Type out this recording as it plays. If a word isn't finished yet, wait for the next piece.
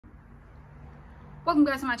Welcome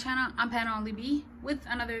guys to my channel. I'm Panda Only B with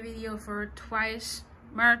another video for Twice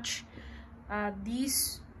merch.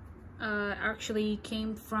 These actually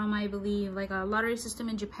came from, I believe, like a lottery system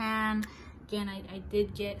in Japan. Again, I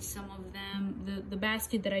did get some of them. The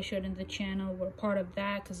basket that I showed in the channel were part of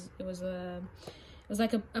that because it was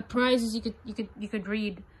like a prize. You could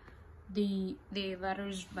read the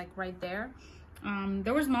letters like right there.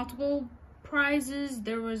 There was multiple prizes.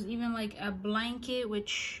 There was even like a blanket,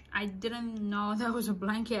 which I didn't know that was a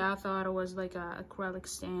blanket. I thought it was like a acrylic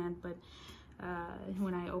stand, but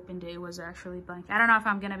when I opened it, it was actually blanket. I don't know if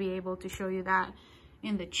I'm gonna be able to show you that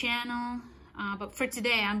in the channel, but for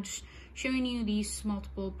today I'm just showing you these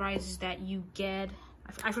multiple prizes that you get.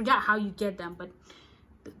 I forgot how you get them, but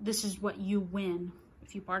this is what you win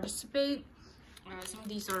if you participate. Some of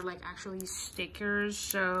these are like actually stickers,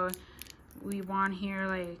 so we want here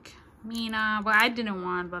like Mina, but I didn't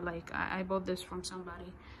want, but like I bought this from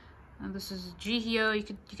somebody. And this is Jihyo. You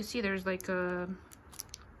can see there's like a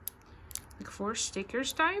like 4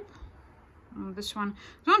 stickers type. This one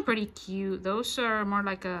pretty cute. Those are more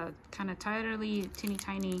like a kind of teeny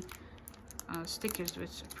tiny stickers, which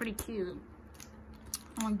is pretty cute.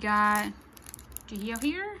 We got Jihyo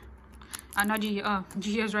here. Not Jihyo. Oh,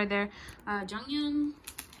 Jihyo's right there. Jonghyun.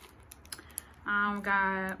 We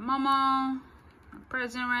got Momo. A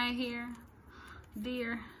present right here.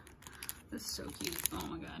 Dear. This is so cute. Oh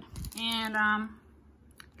my god. And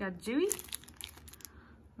got Zooey.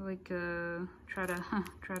 Like try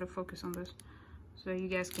to focus on this so you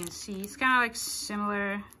guys can see. It's kind of like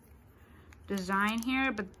similar design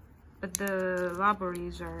here, but the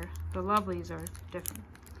lovelies are different.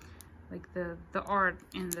 Like the art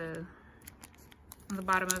in the on the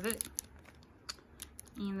bottom of it.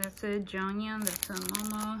 And that's a Jonghyun, that's a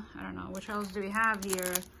Momo. I don't know, which else do we have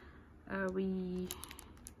here? Do we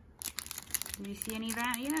see any of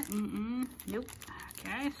that yet? Nope.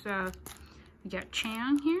 Okay, so we got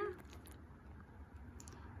Chang here.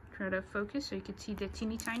 Try to focus so you can see the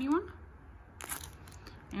teeny tiny one.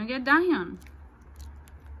 And we got Dahyun.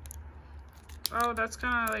 Oh, that's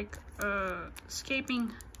kind of like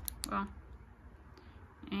escaping. Well,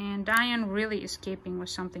 and Dahyun really escaping with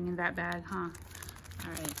something in that bag, huh?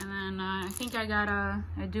 Alright, and then I think I got a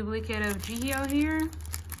duplicate of Jihyo here.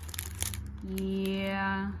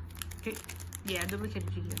 Yeah. Okay. Yeah, duplicate of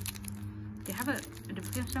Jihyo. Do you have a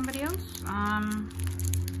duplicate of somebody else?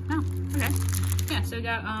 No. Okay. Yeah, so I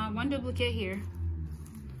got one duplicate here.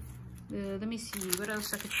 Let me see what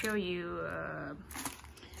else I could show you.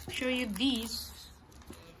 Show you these.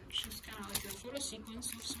 Which is kind of like a photo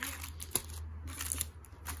sequence of sorts.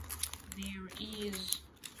 There is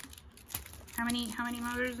how many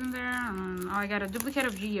members in there? Oh, I got a duplicate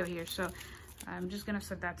of Jihyo here, so I'm just gonna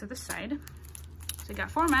set that to the side. So we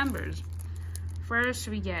got 4 members. First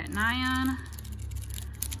we get Nayeon,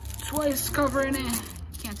 Twice covering it.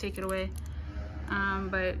 Can't take it away.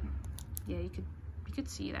 But yeah, you could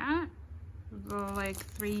see that. Like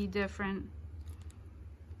 3 different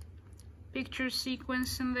picture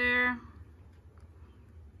sequence in there.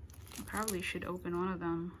 I probably should open one of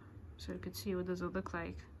them so you could see what does it look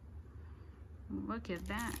like. Look at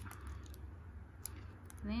that.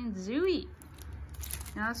 Then Zooey.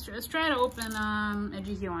 Now let's try to open a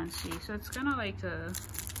Jihyo and see. So it's kind of like a,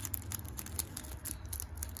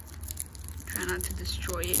 try not to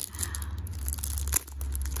destroy it.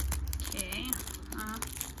 Okay.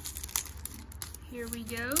 Here we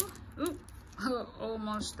go. Oop.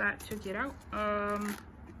 Almost that took it out.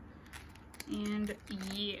 And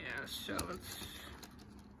yeah, so let's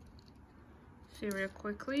see real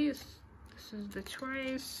quickly. This is the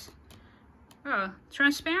Twice. Oh,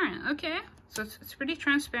 transparent. Okay, so it's pretty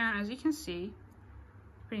transparent, as you can see.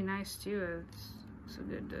 Pretty nice too. It's a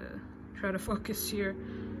good try to focus here.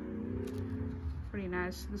 Pretty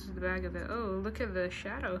nice. This is the back of it. Oh, look at the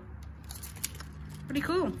shadow. Pretty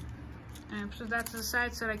cool. And so that's the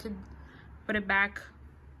side so that I could put it back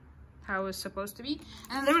how it's supposed to be.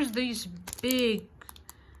 And there was these big,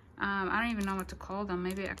 I don't even know what to call them.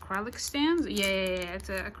 Maybe acrylic stands? Yeah. It's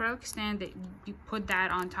an acrylic stand that you put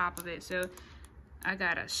that on top of it. So I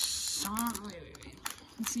got a song. Wait.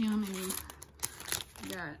 Let's see how many I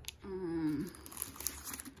got.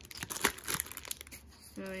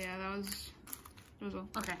 So yeah, that was all.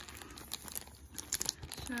 Okay.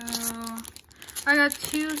 So I got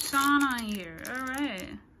 2 Sana here. All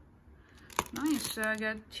right. Nice. So I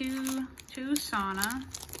got two Sana.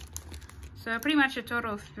 So pretty much a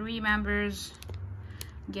total of 3 members.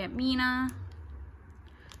 Get Mina,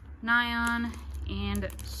 Nayeon, and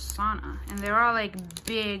Sana. And they're all like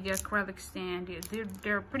big acrylic stand.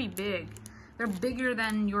 They're pretty big. They're bigger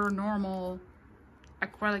than your normal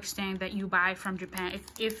acrylic stand that you buy from Japan.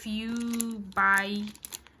 If you buy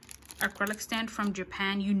acrylic stand from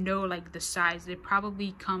Japan, you know, like the size, they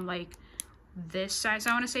probably come like this size.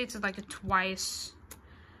 I want to say it's like twice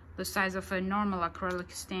the size of a normal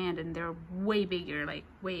acrylic stand, and they're way bigger, like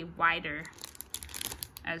way wider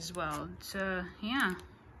as well. So yeah,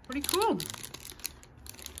 pretty cool.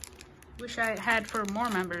 Wish I had for more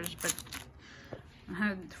members, but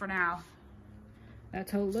for now,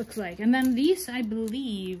 that's how it looks like. And then these, I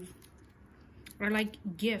believe, are like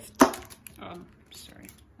gift. Oh, sorry.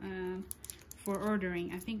 For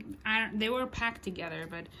ordering. I think they were packed together,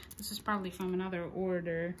 but this is probably from another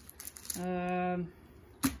order. No,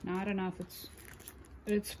 I don't know if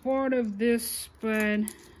it's part of this, but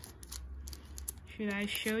should I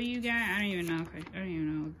show you guys? I don't even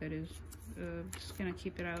know what that is. I'm just gonna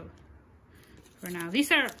keep it out for now.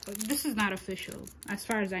 This is not official as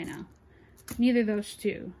far as I know. Neither those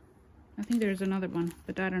two. I think there's another one,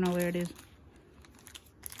 but I don't know where it is.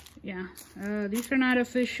 Yeah, these are not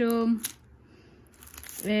official,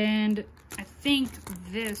 and I think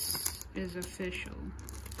this is official.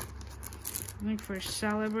 Link for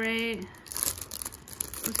Celebrate.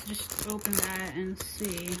 Let's just open that and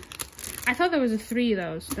see. I thought there was a 3 of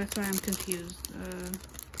those. That's why I'm confused.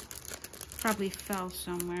 Probably fell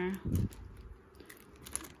somewhere.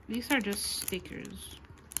 These are just stickers.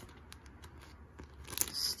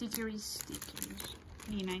 Stickery stickers.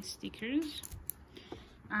 Pretty nice stickers.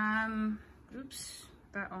 Oops,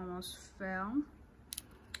 that almost fell.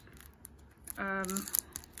 I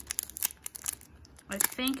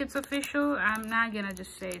think it's official. I'm not gonna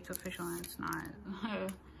just say it's official and it's not.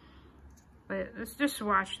 But let's just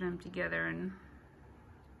watch them together and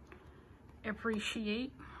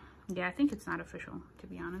appreciate. Yeah, I think it's not official, to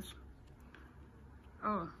be honest.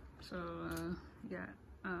 Oh, so you got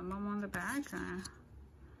Momo on the back.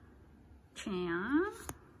 Chan,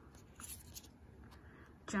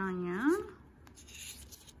 Janya,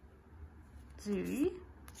 Zuri,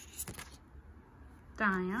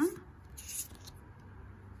 Diane,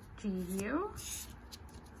 Jihyo,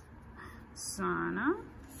 Sana,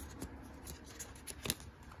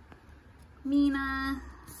 Mina,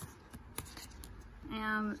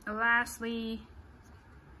 and lastly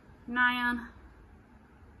Nyan.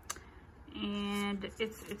 And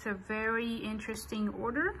it's a very interesting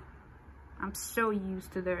order. I'm so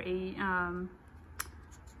used to their age,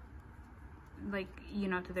 like, you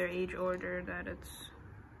know, to their age order that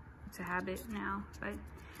it's a habit now. But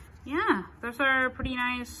yeah, those are pretty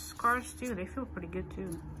nice cards too. They feel pretty good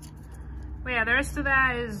too. But yeah, the rest of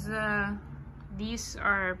that is these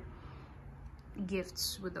are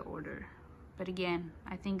gifts with the order. But again,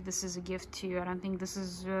 I think this is a gift too. I don't think this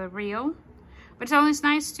is real. But it's always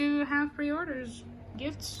nice to have pre-orders,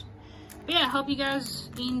 gifts. But yeah, I hope you guys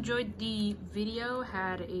enjoyed the video.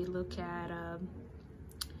 Had a look at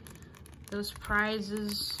those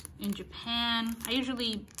prizes in Japan. I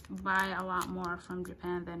usually buy a lot more from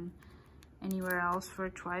Japan than anywhere else for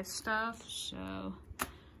Twice stuff. So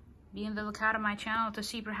be on the lookout on my channel to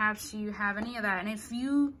see perhaps you have any of that. And if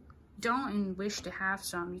you don't and wish to have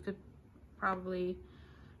some, you could probably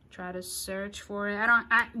try to search for it.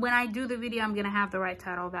 When I do the video, I'm gonna have the right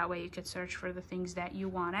title. That way you could search for the things that you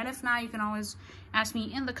want. And if not, you can always ask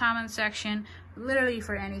me in the comment section, literally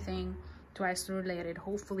for anything Twice related.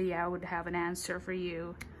 Hopefully I would have an answer for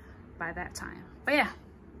you by that time. But yeah,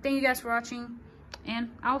 thank you guys for watching, and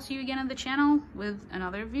I'll see you again on the channel with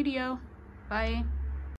another video. Bye.